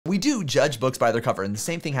we do judge books by their cover, and the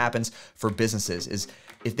same thing happens for businesses. Is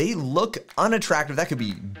if they look unattractive, that could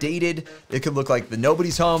be dated, it could look like the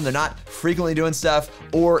nobody's home, they're not frequently doing stuff,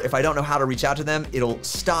 or if I don't know how to reach out to them, it'll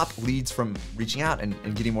stop leads from reaching out and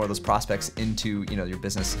getting more of those prospects into your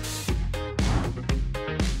business.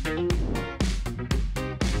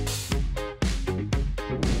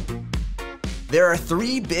 There are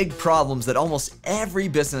 3 big problems that almost every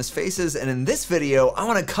business faces, and in this video, I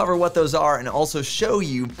want to cover what those are and also show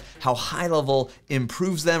you how HighLevel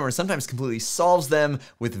improves them or sometimes completely solves them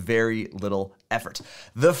with very little effort.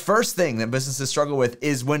 The first thing that businesses struggle with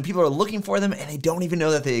is when people are looking for them and they don't even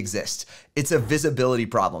know that they exist. It's a visibility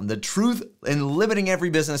problem. The truth in limiting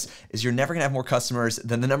every business is you're never gonna have more customers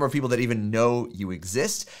than the number of people that even know you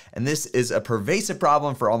exist. And this is a pervasive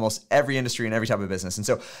problem for almost every industry and every type of business. And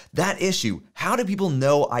so that issue, how do people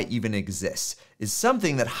know I even exist, is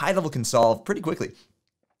something that HighLevel can solve pretty quickly.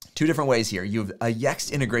 2 different ways here. You have a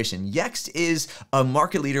Yext integration. Yext is a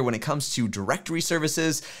market leader when it comes to directory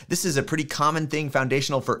services. This is a pretty common thing,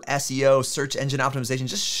 foundational for SEO, search engine optimization,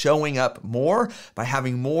 just showing up more by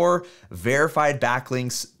having more verified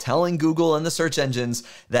backlinks, telling Google and the search engines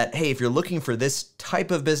that, hey, if you're looking for this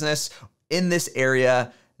type of business in this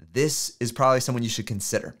area, this is probably someone you should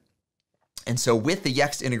consider. And so with the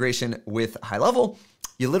Yext integration with HighLevel,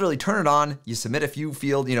 you literally turn it on, you submit a few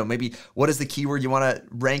fields, maybe what is the keyword you want to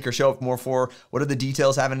rank or show up more for? What are the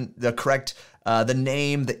details, having the correct, the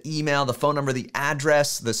name, the email, the phone number, the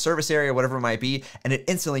address, the service area, whatever it might be. And it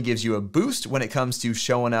instantly gives you a boost when it comes to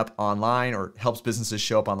showing up online or helps businesses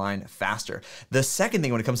show up online faster. The second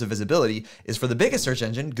thing when it comes to visibility is for the biggest search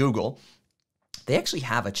engine, Google. They actually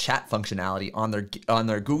have a chat functionality on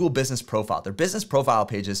their Google business profile. Their business profile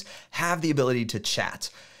pages have the ability to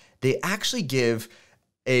chat. They actually give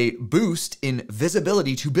a boost in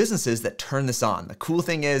visibility to businesses that turn this on. The cool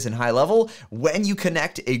thing is in HighLevel, when you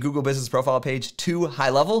connect a Google business profile page to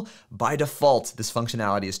HighLevel, by default, this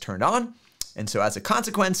functionality is turned on. And so as a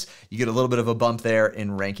consequence, you get a little bit of a bump there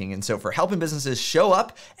in ranking. And so for helping businesses show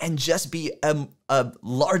up and just be a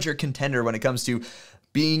larger contender when it comes to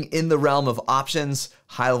being in the realm of options,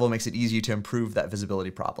 HighLevel makes it easier to improve that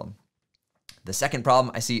visibility problem. The second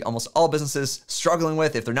problem I see almost all businesses struggling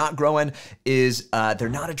with, if they're not growing, is they're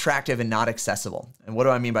not attractive and not accessible. And what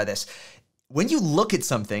do I mean by this? When you look at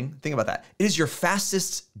something, think about that. It is your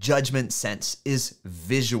fastest judgment sense is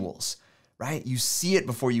visuals, right? You see it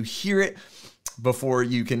before you hear it, before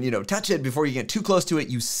you can, touch it, before you get too close to it,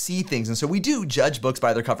 you see things. And so we do judge books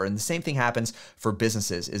by their cover. And the same thing happens for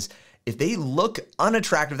businesses is if they look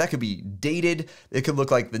unattractive, that could be dated, it could look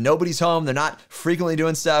like the nobody's home, they're not frequently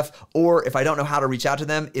doing stuff, or if I don't know how to reach out to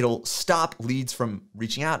them, it'll stop leads from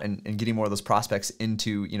reaching out and getting more of those prospects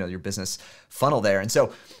into your business funnel there. And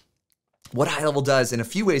so what HighLevel does in a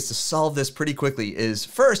few ways to solve this pretty quickly is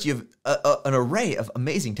first, you have an array of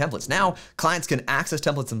amazing templates. Now clients can access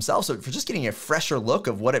templates themselves. So for just getting a fresher look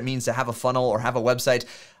of what it means to have a funnel or have a website,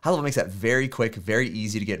 HighLevel makes that very quick, very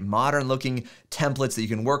easy to get modern looking templates that you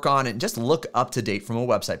can work on and just look up to date from a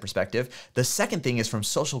website perspective. The second thing is from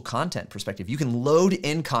social content perspective. You can load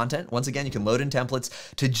in content. Once again, you can load in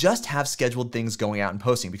templates to just have scheduled things going out and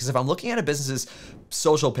posting. Because if I'm looking at a business's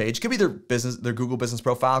social page, it could be their Google business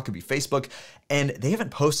profile, it could be Facebook, and they haven't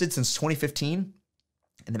posted since 2015.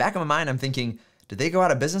 In the back of my mind, I'm thinking, did they go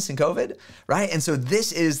out of business in COVID, right? And so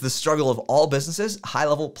this is the struggle of all businesses.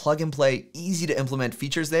 HighLevel, plug and play, easy to implement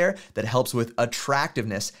features there that helps with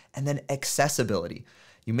attractiveness and then accessibility.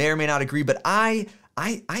 You may or may not agree, but I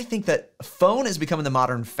think that phone is becoming the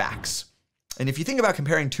modern fax. And if you think about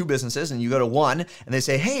comparing 2 businesses and you go to one and they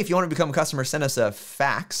say, hey, if you want to become a customer, send us a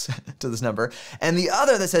fax to this number. And the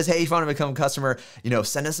other that says, hey, if you want to become a customer,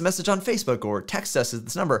 send us a message on Facebook or text us at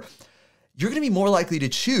this number. You're going to be more likely to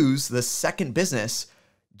choose the second business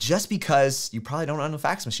just because you probably don't own a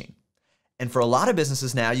fax machine. And for a lot of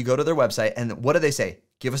businesses now, you go to their website and what do they say?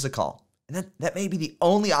 Give us a call. And that may be the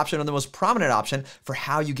only option or the most prominent option for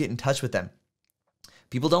how you get in touch with them.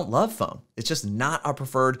 People don't love phone. It's just not our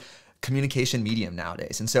preferred communication medium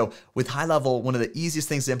nowadays. And so with HighLevel, one of the easiest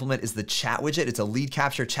things to implement is the chat widget. It's a lead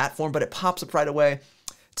capture chat form, but it pops up right away.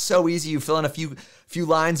 It's so easy. You fill in a few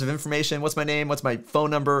lines of information. What's my name? What's my phone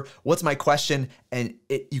number? What's my question? And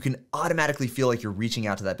you can automatically feel like you're reaching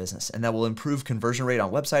out to that business. And that will improve conversion rate on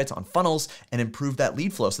websites, on funnels, and improve that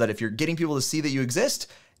lead flow so that if you're getting people to see that you exist,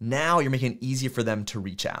 now you're making it easier for them to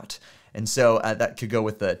reach out. And so that could go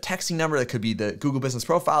with the texting number. That could be the Google Business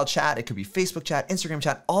Profile chat. It could be Facebook chat, Instagram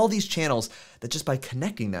chat, all these channels that just by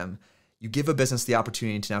connecting them, you give a business the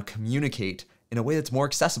opportunity to now communicate in a way that's more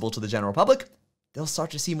accessible to the general public. They'll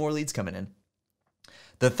start to see more leads coming in.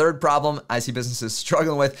 The third problem I see businesses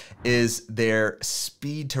struggling with is their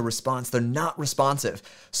speed to response. They're not responsive.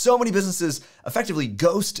 So many businesses effectively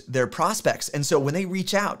ghost their prospects. And so when they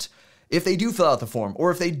reach out, if they do fill out the form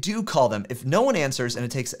or if they do call them, if no one answers and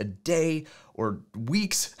it takes a day or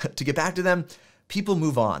weeks to get back to them, people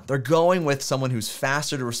move on. They're going with someone who's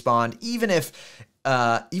faster to respond, even if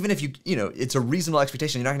it's a reasonable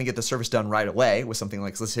expectation. You're not gonna get the service done right away with something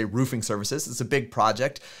like, let's say, roofing services. It's a big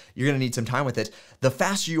project. You're gonna need some time with it. The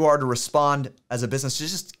faster you are to respond as a business, to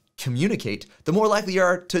just communicate, the more likely you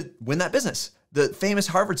are to win that business. The famous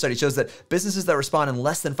Harvard study shows that businesses that respond in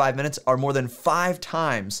less than 5 minutes are more than 5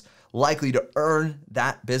 times likely to earn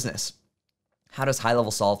that business. How does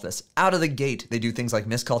HighLevel solve this? Out of the gate, they do things like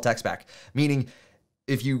missed call text back, meaning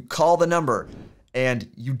if you call the number and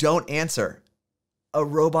you don't answer, a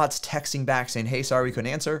robot's texting back saying, hey, sorry, we couldn't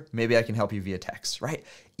answer. Maybe I can help you via text, right?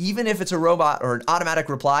 Even if it's a robot or an automatic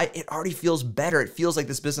reply, it already feels better. It feels like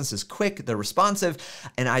this business is quick, they're responsive,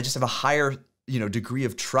 and I just have a higher, degree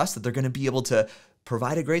of trust that they're gonna be able to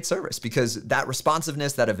provide a great service, because that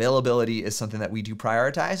responsiveness, that availability is something that we do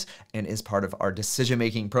prioritize and is part of our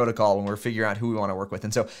decision-making protocol when we're figuring out who we wanna work with.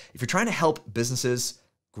 And so if you're trying to help businesses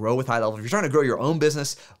grow with HighLevel, if you're trying to grow your own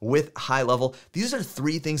business with HighLevel, these are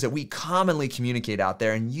 3 things that we commonly communicate out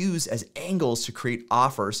there and use as angles to create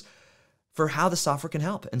offers for how the software can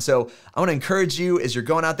help. And so I wanna encourage you as you're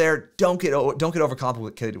going out there, don't get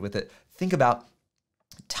overcomplicated with it. Think about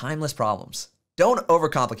timeless problems. Don't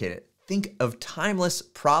overcomplicate it. Think of timeless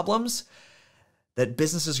problems that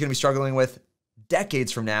businesses are gonna be struggling with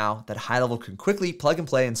decades from now that HighLevel can quickly plug and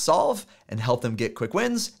play and solve and help them get quick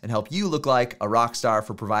wins and help you look like a rock star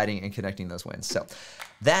for providing and connecting those wins. So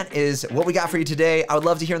that is what we got for you today. I would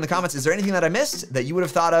love to hear in the comments, is there anything that I missed that you would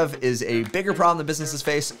have thought of is a bigger problem that businesses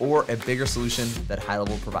face or a bigger solution that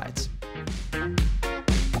HighLevel provides?